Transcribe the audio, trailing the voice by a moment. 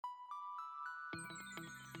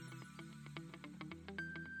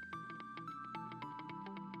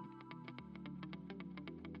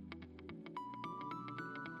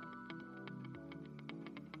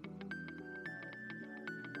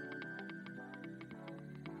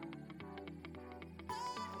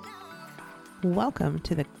Welcome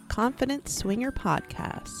to the Confident Swinger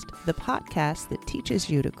Podcast, the podcast that teaches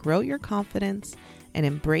you to grow your confidence and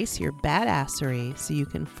embrace your badassery so you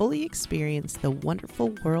can fully experience the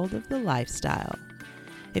wonderful world of the lifestyle.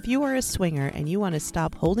 If you are a swinger and you want to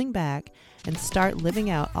stop holding back and start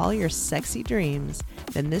living out all your sexy dreams,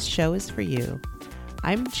 then this show is for you.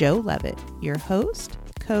 I'm Jo Levitt, your host,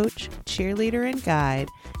 coach, cheerleader, and guide,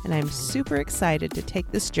 and I'm super excited to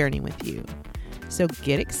take this journey with you. So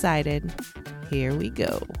get excited. Here we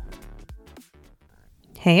go.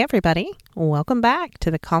 Hey everybody, welcome back to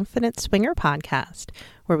the Confident Swinger Podcast,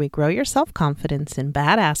 where we grow your self-confidence and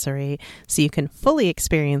badassery so you can fully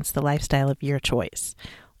experience the lifestyle of your choice,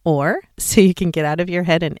 or so you can get out of your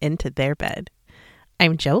head and into their bed.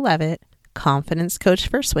 I'm Jo Levitt, confidence coach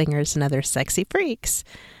for swingers and other sexy freaks,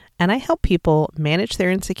 and I help people manage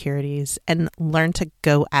their insecurities and learn to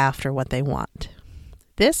go after what they want.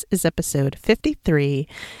 This is episode 53,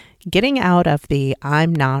 Getting Out of the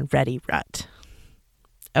I'm Not Ready Rut.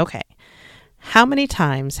 Okay, how many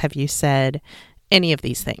times have you said any of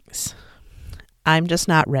these things? I'm just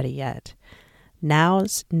not ready yet.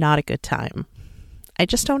 Now's not a good time. I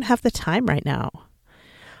just don't have the time right now.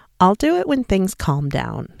 I'll do it when things calm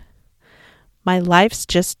down. My life's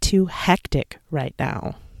just too hectic right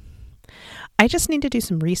now. I just need to do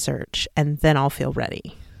some research and then I'll feel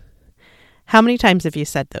ready. How many times have you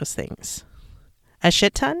said those things? A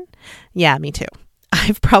shit ton? Yeah, me too.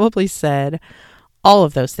 I've probably said all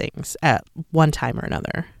of those things at one time or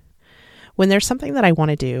another. When there's something that I want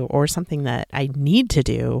to do or something that I need to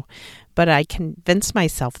do, but I convince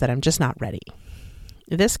myself that I'm just not ready.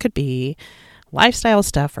 This could be lifestyle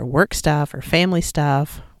stuff or work stuff or family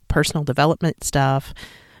stuff, personal development stuff,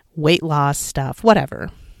 weight loss stuff,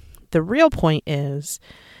 whatever. The real point is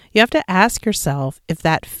you have to ask yourself if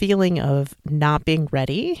that feeling of not being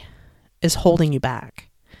ready is holding you back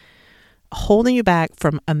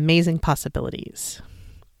from amazing possibilities.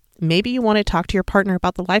 Maybe you want to talk to your partner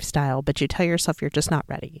about the lifestyle, but you tell yourself you're just not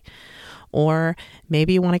ready. Or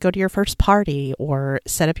maybe you want to go to your first party or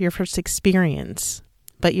set up your first experience,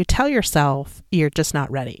 but you tell yourself you're just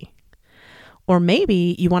not ready. Or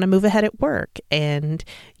maybe you want to move ahead at work and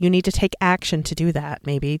you need to take action to do that.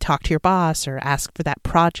 Maybe talk to your boss or ask for that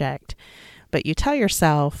project, but you tell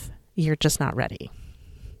yourself you're just not ready.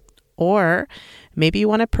 Or maybe you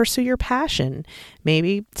want to pursue your passion,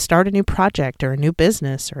 maybe start a new project or a new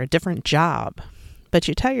business or a different job, but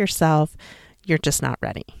you tell yourself you're just not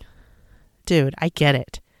ready. Dude, I get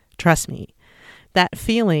it. Trust me. That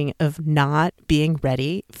feeling of not being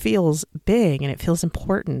ready feels big and it feels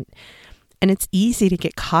important. And it's easy to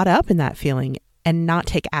get caught up in that feeling and not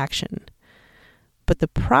take action. But the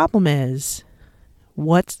problem is,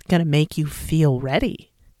 what's going to make you feel ready?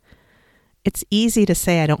 It's easy to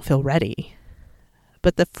say I don't feel ready.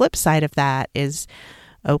 But the flip side of that is,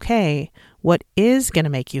 okay, what is going to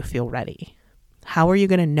make you feel ready? How are you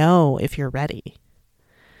going to know if you're ready?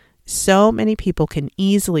 So many people can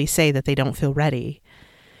easily say that they don't feel ready,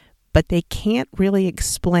 but they can't really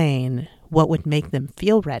explain what would make them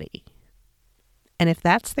feel ready. And if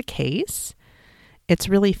that's the case, it's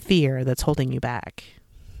really fear that's holding you back.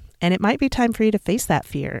 And it might be time for you to face that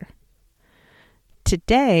fear.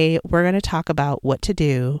 Today, we're going to talk about what to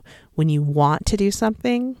do when you want to do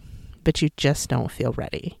something, but you just don't feel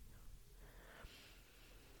ready.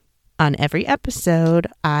 On every episode,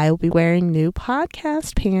 I will be wearing new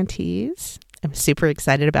podcast panties. I'm super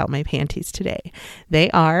excited about my panties today.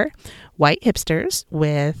 They are white hipsters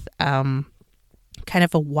with kind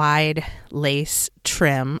of a wide lace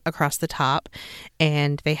trim across the top,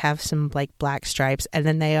 and they have some like black stripes, and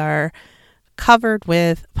then they are covered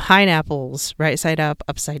with pineapples right side up,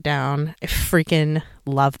 upside down. I freaking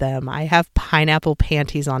love them. I have pineapple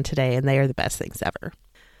panties on today, and they are the best things ever.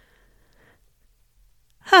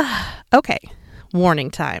 Okay,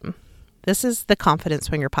 warning time. This is the Confident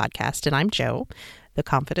Swinger Podcast, and I'm Jo, the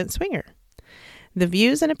Confident Swinger. The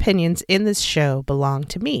views and opinions in this show belong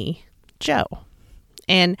to me, Jo.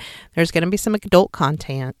 And there's going to be some adult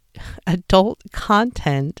content,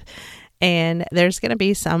 and there's going to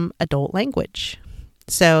be some adult language.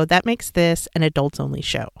 So that makes this an adults-only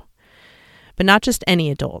show. But not just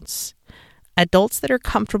any adults. Adults that are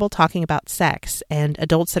comfortable talking about sex, and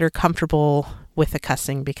adults that are comfortable with the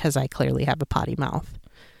cussing because I clearly have a potty mouth.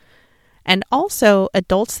 And also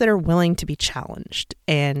adults that are willing to be challenged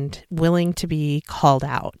and willing to be called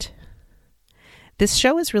out. This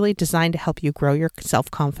show is really designed to help you grow your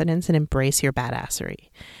self-confidence and embrace your badassery.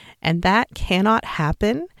 And that cannot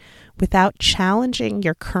happen without challenging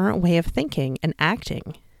your current way of thinking and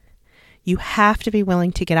acting. You have to be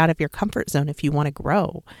willing to get out of your comfort zone if you want to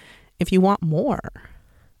grow, if you want more.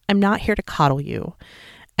 I'm not here to coddle you.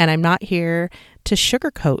 And I'm not here to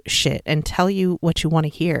sugarcoat shit and tell you what you want to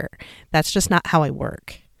hear. That's just not how I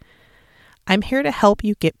work. I'm here to help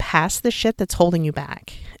you get past the shit that's holding you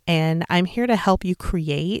back. And I'm here to help you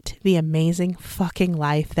create the amazing fucking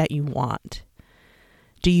life that you want.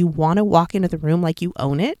 Do you want to walk into the room like you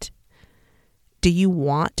own it? Do you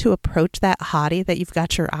want to approach that hottie that you've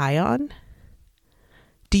got your eye on?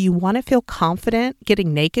 Do you want to feel confident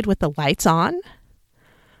getting naked with the lights on?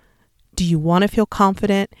 Do you want to feel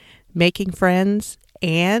confident making friends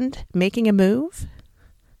and making a move?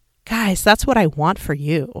 Guys, that's what I want for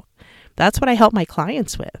you. That's what I help my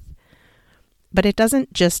clients with. But it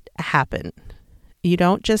doesn't just happen. You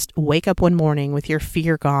don't just wake up one morning with your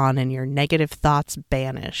fear gone and your negative thoughts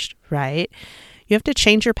banished, right? You have to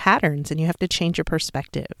change your patterns and you have to change your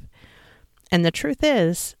perspective. And the truth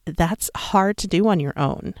is, that's hard to do on your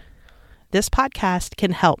own. This podcast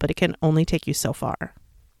can help, but it can only take you so far.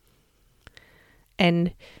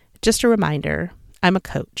 And just a reminder, I'm a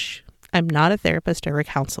coach. I'm not a therapist or a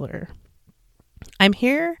counselor. I'm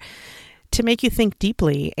here to make you think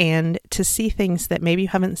deeply and to see things that maybe you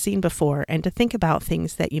haven't seen before and to think about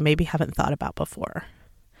things that you maybe haven't thought about before.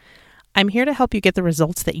 I'm here to help you get the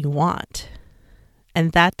results that you want.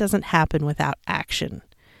 And that doesn't happen without action.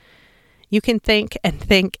 You can think and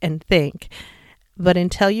think and think, but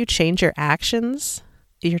until you change your actions,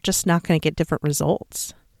 you're just not going to get different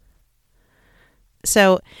results.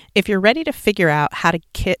 So if you're ready to figure out how to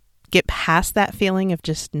get past that feeling of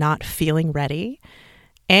just not feeling ready,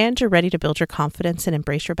 and you're ready to build your confidence and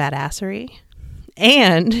embrace your badassery,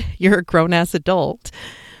 and you're a grown-ass adult,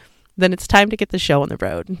 then it's time to get the show on the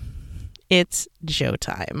road. It's Joe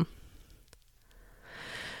time.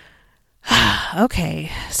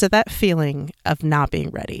 Okay, so that feeling of not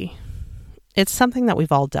being ready, it's something that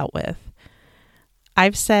we've all dealt with.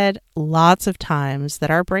 I've said lots of times that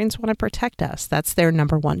our brains want to protect us. That's their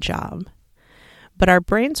number one job. But our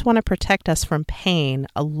brains want to protect us from pain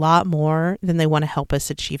a lot more than they want to help us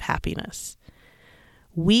achieve happiness.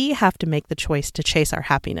 We have to make the choice to chase our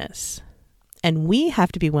happiness. And we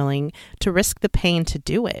have to be willing to risk the pain to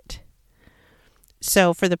do it.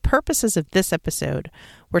 So for the purposes of this episode,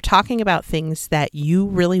 we're talking about things that you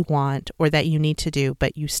really want or that you need to do,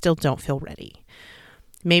 but you still don't feel ready.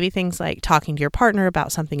 Maybe things like talking to your partner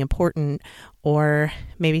about something important, or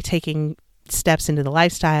maybe taking steps into the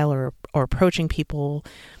lifestyle or approaching people,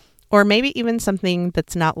 or maybe even something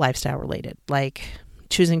that's not lifestyle related, like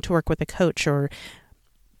choosing to work with a coach or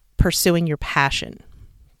pursuing your passion.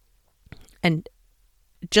 And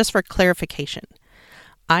just for clarification,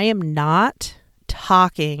 I am not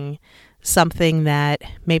talking something that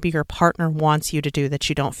maybe your partner wants you to do that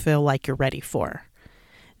you don't feel like you're ready for.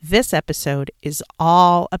 This episode is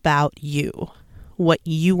all about you, what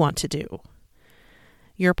you want to do.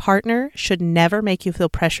 Your partner should never make you feel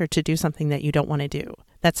pressured to do something that you don't want to do.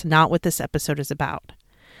 That's not what this episode is about.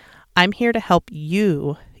 I'm here to help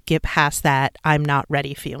you get past that I'm not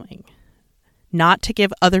ready feeling. Not to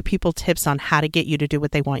give other people tips on how to get you to do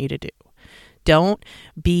what they want you to do. Don't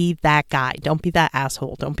be that guy. Don't be that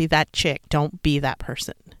asshole. Don't be that chick. Don't be that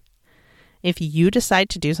person. If you decide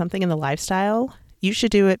to do something in the lifestyle, you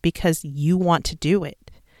should do it because you want to do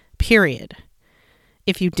it. Period.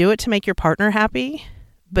 If you do it to make your partner happy,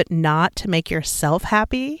 but not to make yourself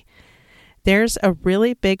happy, there's a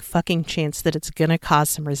really big fucking chance that it's going to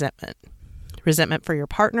cause some resentment. Resentment for your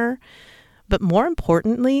partner, but more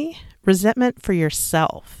importantly, resentment for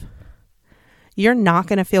yourself. You're not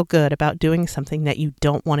going to feel good about doing something that you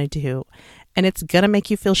don't want to do, and it's going to make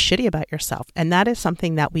you feel shitty about yourself. And that is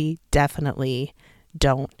something that we definitely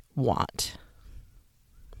don't want.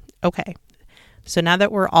 Okay, so now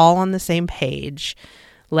that we're all on the same page,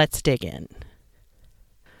 let's dig in.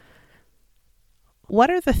 What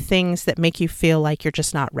are the things that make you feel like you're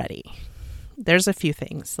just not ready? There's a few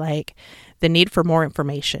things, like the need for more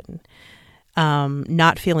information,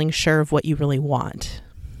 not feeling sure of what you really want,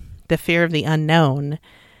 the fear of the unknown,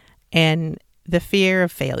 and the fear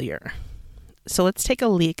of failure. So let's take a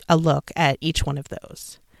look at each one of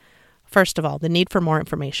those. First of all, the need for more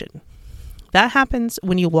information. That happens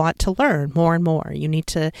when you want to learn more and more. You need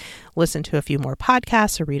to listen to a few more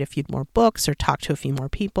podcasts or read a few more books or talk to a few more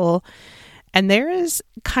people. And there is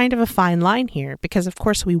kind of a fine line here because, of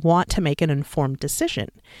course, we want to make an informed decision.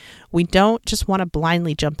 We don't just want to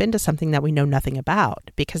blindly jump into something that we know nothing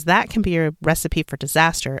about, because that can be a recipe for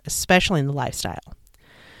disaster, especially in the lifestyle.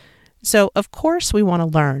 So, of course, we want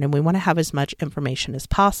to learn and we want to have as much information as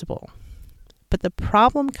possible. But the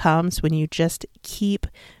problem comes when you just keep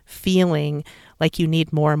feeling like you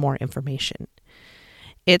need more and more information.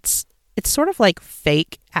 It's sort of like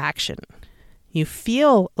fake action. You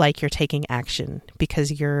feel like you're taking action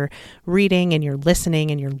because you're reading and you're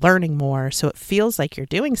listening and you're learning more. So it feels like you're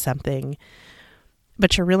doing something,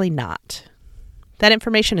 but you're really not. That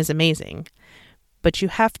information is amazing, but you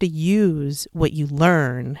have to use what you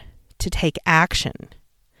learn to take action.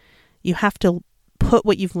 You have to put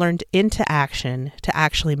what you've learned into action to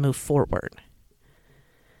actually move forward.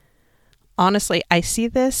 Honestly, I see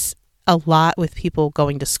this a lot with people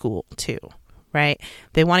going to school too, right?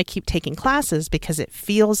 They want to keep taking classes because it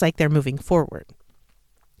feels like they're moving forward.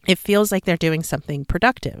 It feels like they're doing something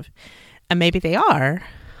productive. And maybe they are,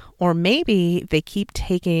 or maybe they keep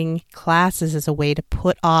taking classes as a way to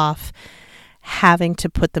put off having to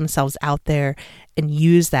put themselves out there and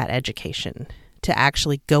use that education to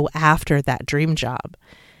actually go after that dream job.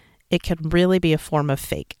 It can really be a form of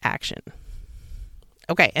fake action.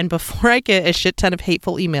 Okay, and before I get a shit ton of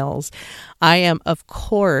hateful emails, I am, of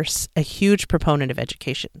course, a huge proponent of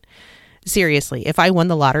education. Seriously, if I won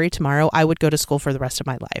the lottery tomorrow, I would go to school for the rest of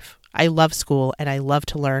my life. I love school and I love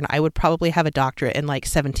to learn. I would probably have a doctorate in like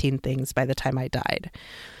 17 things by the time I died.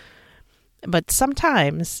 But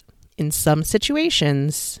sometimes, in some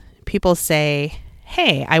situations, people say,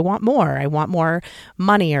 hey, I want more. I want more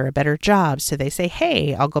money or a better job. So they say,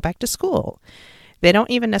 hey, I'll go back to school. They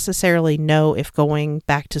don't even necessarily know if going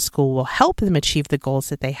back to school will help them achieve the goals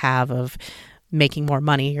that they have of making more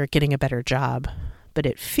money or getting a better job. But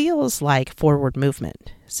it feels like forward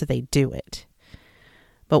movement, so they do it.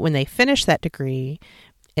 But when they finish that degree,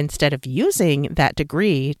 instead of using that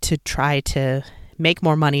degree to try to make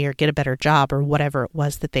more money or get a better job or whatever it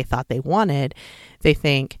was that they thought they wanted, they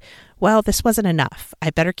think, well, this wasn't enough.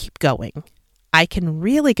 I better keep going. I can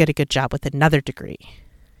really get a good job with another degree.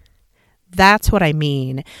 That's what I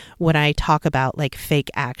mean when I talk about like fake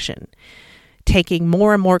action. Taking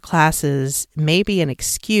more and more classes may be an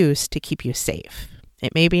excuse to keep you safe.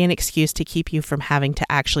 It may be an excuse to keep you from having to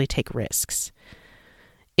actually take risks.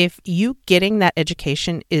 If you getting that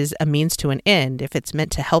education is a means to an end, if it's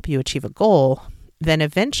meant to help you achieve a goal, then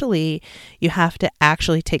eventually you have to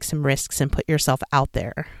actually take some risks and put yourself out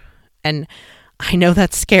there. And I know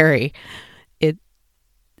that's scary.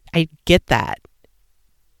 I get that.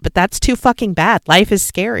 But that's too fucking bad. Life is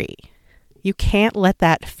scary. You can't let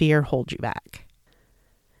that fear hold you back.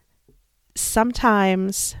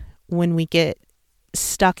 Sometimes when we get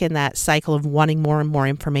stuck in that cycle of wanting more and more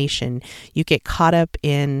information, you get caught up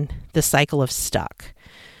in the cycle of stuck.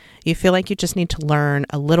 You feel like you just need to learn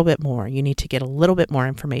a little bit more. You need to get a little bit more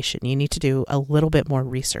information. You need to do a little bit more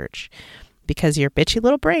research because your bitchy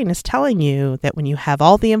little brain is telling you that when you have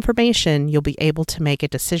all the information, you'll be able to make a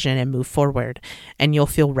decision and move forward, and you'll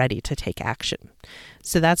feel ready to take action.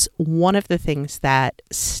 So that's one of the things that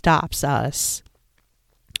stops us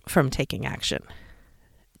from taking action.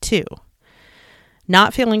 2,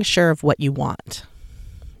 not feeling sure of what you want.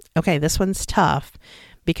 Okay, this one's tough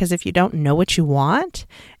because if you don't know what you want,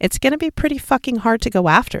 it's going to be pretty fucking hard to go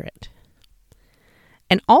after it.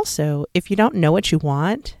 And also, if you don't know what you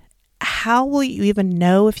want, how will you even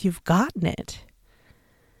know if you've gotten it?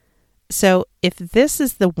 So if this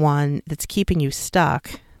is the one that's keeping you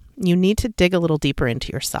stuck, you need to dig a little deeper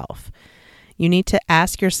into yourself. You need to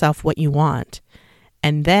ask yourself what you want,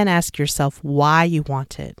 and then ask yourself why you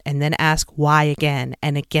want it, and then ask why again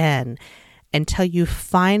and again until you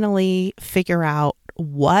finally figure out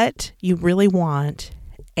what you really want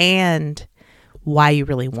and why you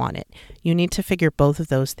really want it. You need to figure both of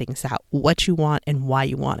those things out, what you want and why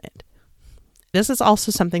you want it. This is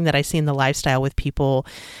also something that I see in the lifestyle with people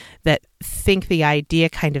that think the idea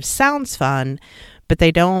kind of sounds fun, but they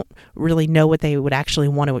don't really know what they would actually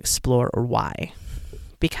want to explore or why,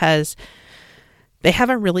 because they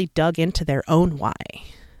haven't really dug into their own why.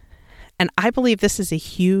 And I believe this is a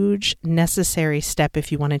huge necessary step if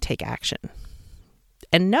you want to take action.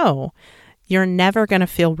 And no, you're never going to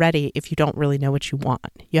feel ready if you don't really know what you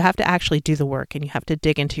want. You have to actually do the work and you have to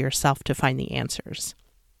dig into yourself to find the answers.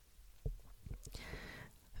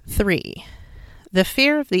 3, the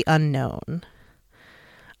fear of the unknown.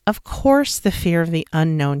 Of course, the fear of the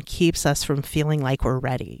unknown keeps us from feeling like we're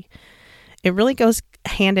ready. It really goes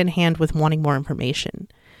hand in hand with wanting more information.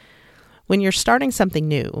 When you're starting something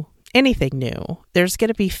new, anything new, there's going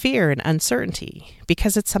to be fear and uncertainty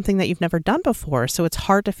because it's something that you've never done before. So it's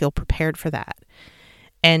hard to feel prepared for that.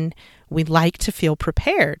 And we like to feel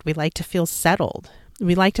prepared. We like to feel settled.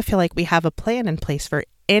 We like to feel like we have a plan in place for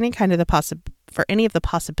any kind of for any of the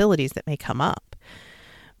possibilities that may come up.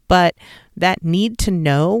 But that need to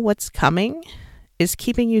know what's coming is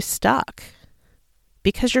keeping you stuck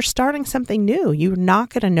because you're starting something new. You're not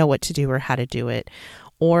going to know what to do or how to do it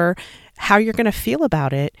or how you're going to feel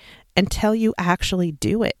about it until you actually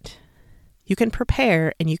do it. You can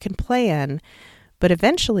prepare and you can plan, but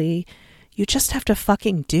eventually you just have to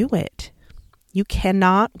fucking do it. You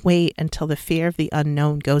cannot wait until the fear of the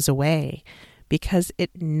unknown goes away, because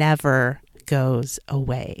it never goes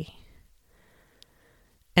away.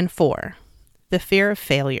 And 4, the fear of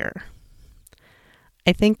failure.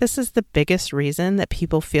 I think this is the biggest reason that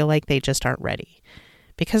people feel like they just aren't ready,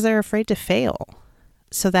 because they're afraid to fail.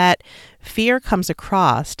 So that fear comes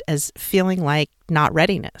across as feeling like not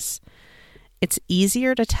readiness. It's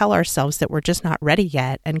easier to tell ourselves that we're just not ready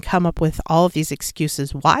yet and come up with all of these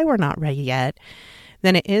excuses why we're not ready yet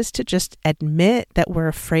than it is to just admit that we're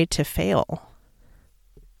afraid to fail.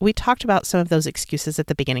 We talked about some of those excuses at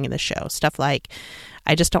the beginning of the show. Stuff like,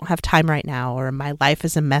 I just don't have time right now, or my life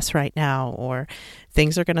is a mess right now, or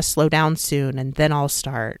things are going to slow down soon and then I'll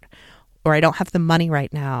start, or I don't have the money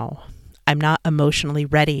right now. I'm not emotionally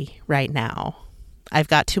ready right now. I've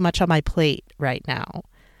got too much on my plate right now.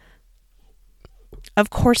 Of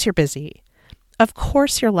course you're busy. Of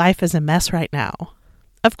course your life is a mess right now.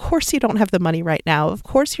 Of course you don't have the money right now. Of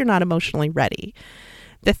course you're not emotionally ready.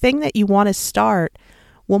 The thing that you want to start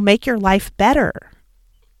will make your life better.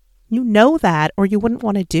 You know that, or you wouldn't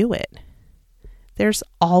want to do it. There's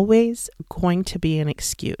always going to be an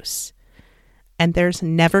excuse. And there's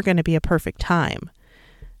never going to be a perfect time,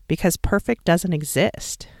 because perfect doesn't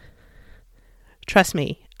exist. Trust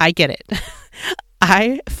me, I get it.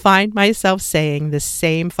 I find myself saying the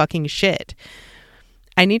same fucking shit.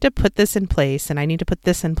 I need to put this in place, and I need to put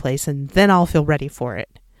this in place, and then I'll feel ready for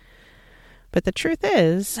it. But the truth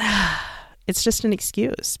is, it's just an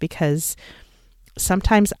excuse, because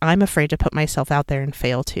sometimes I'm afraid to put myself out there and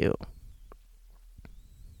fail too.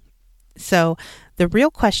 So the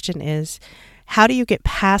real question is, how do you get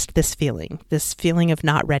past this feeling of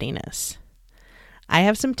not readiness? I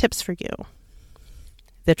have some tips for you.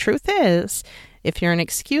 The truth is, if you're an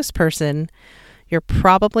excuse person, you're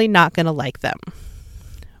probably not going to like them.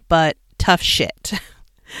 But tough shit.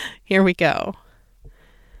 Here we go.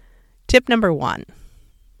 Tip number 1,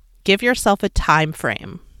 give yourself a time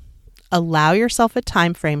frame. Allow yourself a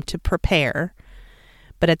time frame to prepare,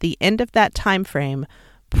 but at the end of that time frame,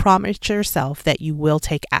 promise yourself that you will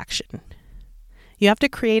take action. You have to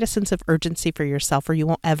create a sense of urgency for yourself, or you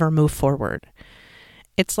won't ever move forward.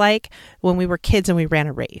 It's like when we were kids and we ran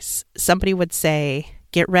a race. Somebody would say,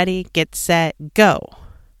 get ready, get set, go.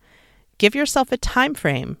 Give yourself a time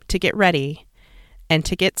frame to get ready and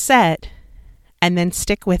to get set, and then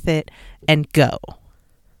stick with it and go.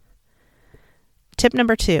 Tip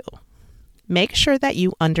number 2, make sure that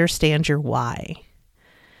you understand your why.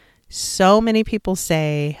 So many people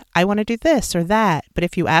say, I want to do this or that, but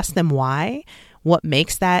if you ask them why, what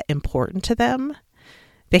makes that important to them,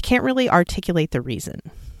 they can't really articulate the reason.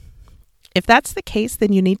 If that's the case,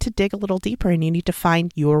 then you need to dig a little deeper and you need to find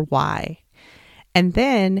your why. And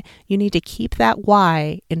then you need to keep that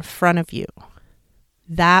why in front of you.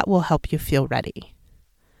 That will help you feel ready.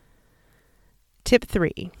 Tip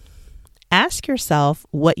 3, ask yourself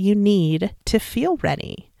what you need to feel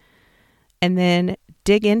ready, and then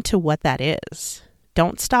dig into what that is.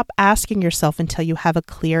 Don't stop asking yourself until you have a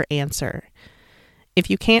clear answer. If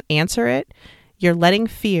you can't answer it, you're letting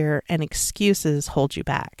fear and excuses hold you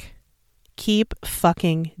back. Keep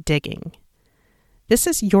fucking digging. This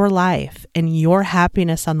is your life and your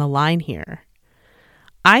happiness on the line here.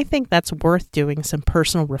 I think that's worth doing some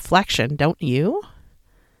personal reflection, don't you?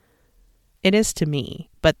 It is to me,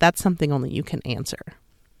 but that's something only you can answer.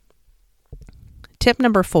 Tip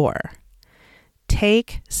number 4,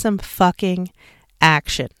 take some fucking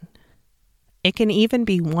action. It can even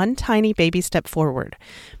be one tiny baby step forward,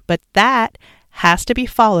 but that has to be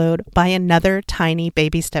followed by another tiny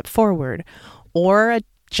baby step forward, or a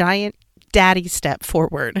giant daddy step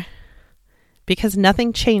forward, because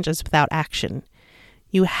nothing changes without action.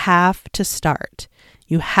 You have to start.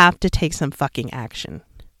 You have to take some fucking action.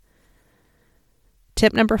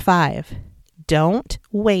 Tip number 5, don't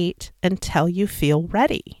wait until you feel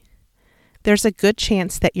ready. There's a good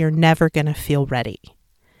chance that you're never going to feel ready.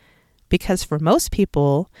 Because for most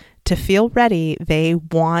people, to feel ready, they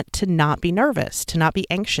want to not be nervous, to not be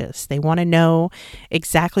anxious. They want to know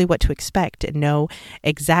exactly what to expect and know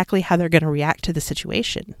exactly how they're going to react to the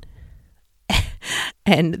situation.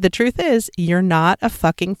 And the truth is, you're not a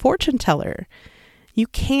fucking fortune teller. You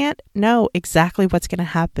can't know exactly what's going to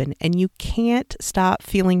happen, and you can't stop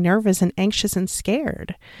feeling nervous and anxious and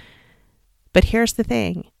scared. But here's the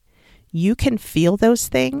thing. You can feel those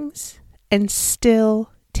things and still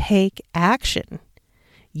take action.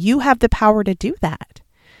 You have the power to do that.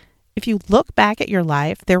 If you look back at your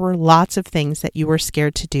life, there were lots of things that you were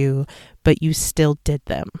scared to do, but you still did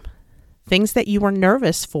them. things that you were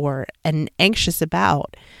nervous for and anxious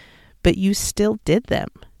about, but you still did them.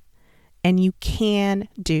 And you can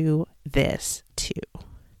do this too.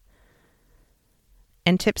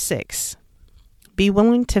 And tip 6, be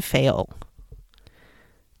willing to fail.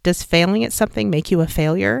 Does failing at something make you a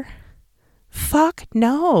failure? Fuck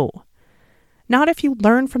no. Not if you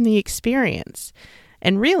learn from the experience.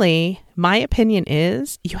 And really, my opinion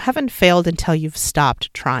is you haven't failed until you've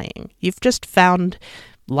stopped trying. You've just found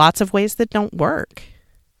lots of ways that don't work.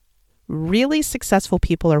 Really successful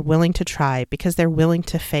people are willing to try because they're willing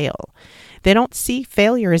to fail. They don't see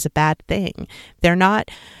failure as a bad thing. They're not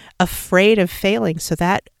afraid of failing, so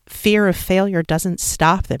that fear of failure doesn't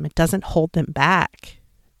stop them. It doesn't hold them back.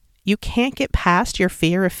 You can't get past your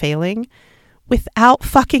fear of failing without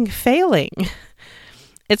fucking failing.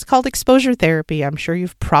 It's called exposure therapy. I'm sure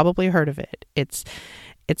you've probably heard of it. It's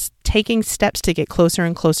taking steps to get closer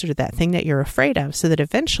and closer to that thing that you're afraid of so that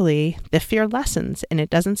eventually the fear lessens and it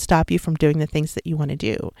doesn't stop you from doing the things that you want to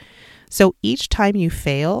do. So each time you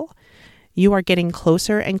fail, you are getting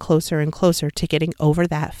closer and closer and closer to getting over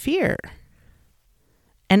that fear.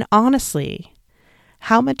 And honestly,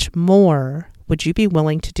 how much more would you be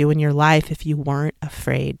willing to do in your life if you weren't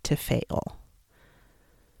afraid to fail?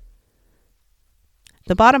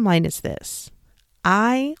 The bottom line is this.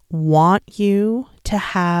 I want you to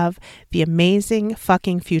have the amazing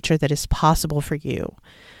fucking future that is possible for you.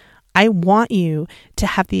 I want you to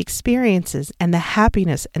have the experiences and the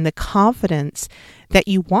happiness and the confidence that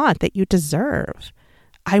you want, that you deserve.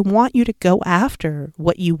 I want you to go after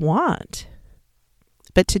what you want.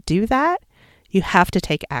 But to do that, you have to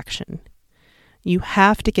take action. You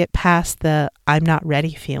have to get past the I'm not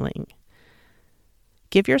ready feeling.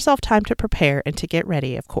 Give yourself time to prepare and to get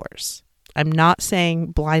ready, of course. I'm not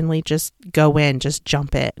saying blindly just go in, just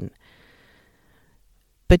jump in.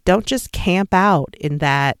 But don't just camp out in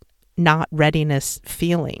that not readiness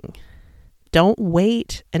feeling. Don't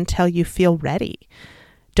wait until you feel ready.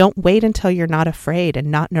 Don't wait until you're not afraid and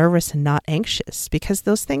not nervous and not anxious, because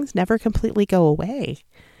those things never completely go away.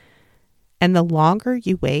 And the longer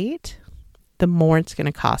you wait, the more it's going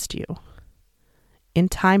to cost you in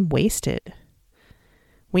time wasted.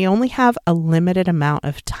 We only have a limited amount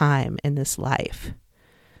of time in this life.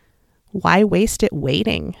 Why waste it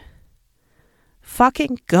waiting?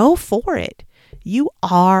 Fucking go for it. You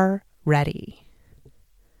are ready.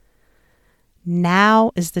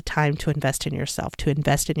 Now is the time to invest in yourself, to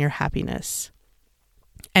invest in your happiness.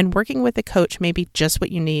 And working with a coach may be just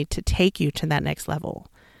what you need to take you to that next level.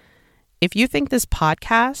 If you think this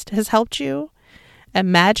podcast has helped you,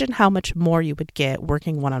 imagine how much more you would get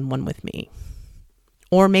working one-on-one with me.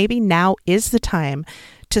 Or maybe now is the time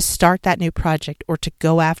to start that new project, or to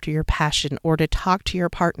go after your passion, or to talk to your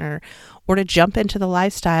partner, or to jump into the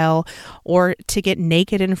lifestyle, or to get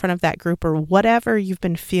naked in front of that group, or whatever you've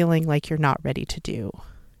been feeling like you're not ready to do.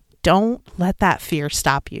 Don't let that fear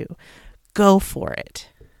stop you. Go for it.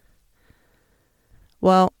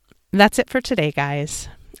 Well, that's it for today, guys.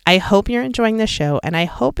 I hope you're enjoying the show, and I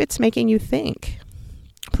hope it's making you think.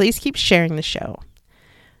 Please keep sharing the show,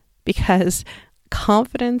 because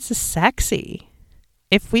confidence is sexy.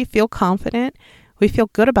 If we feel confident, we feel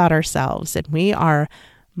good about ourselves, and we are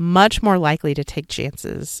much more likely to take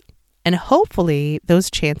chances. And hopefully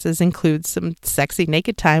those chances include some sexy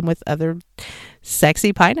naked time with other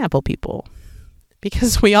sexy pineapple people,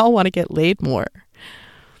 because we all want to get laid more.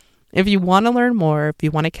 If you want to learn more, if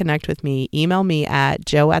you want to connect with me, email me at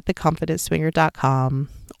joe@theconfidentswinger.com,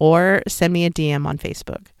 or send me a DM on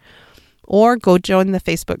Facebook. Or go join the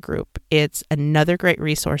Facebook group. It's another great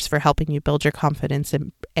resource for helping you build your confidence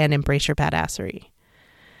and embrace your badassery.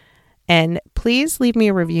 And please leave me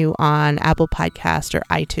a review on Apple Podcast or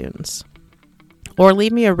iTunes. Or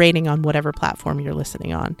leave me a rating on whatever platform you're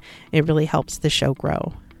listening on. It really helps the show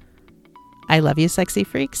grow. I love you, sexy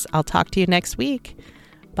freaks. I'll talk to you next week.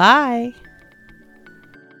 Bye.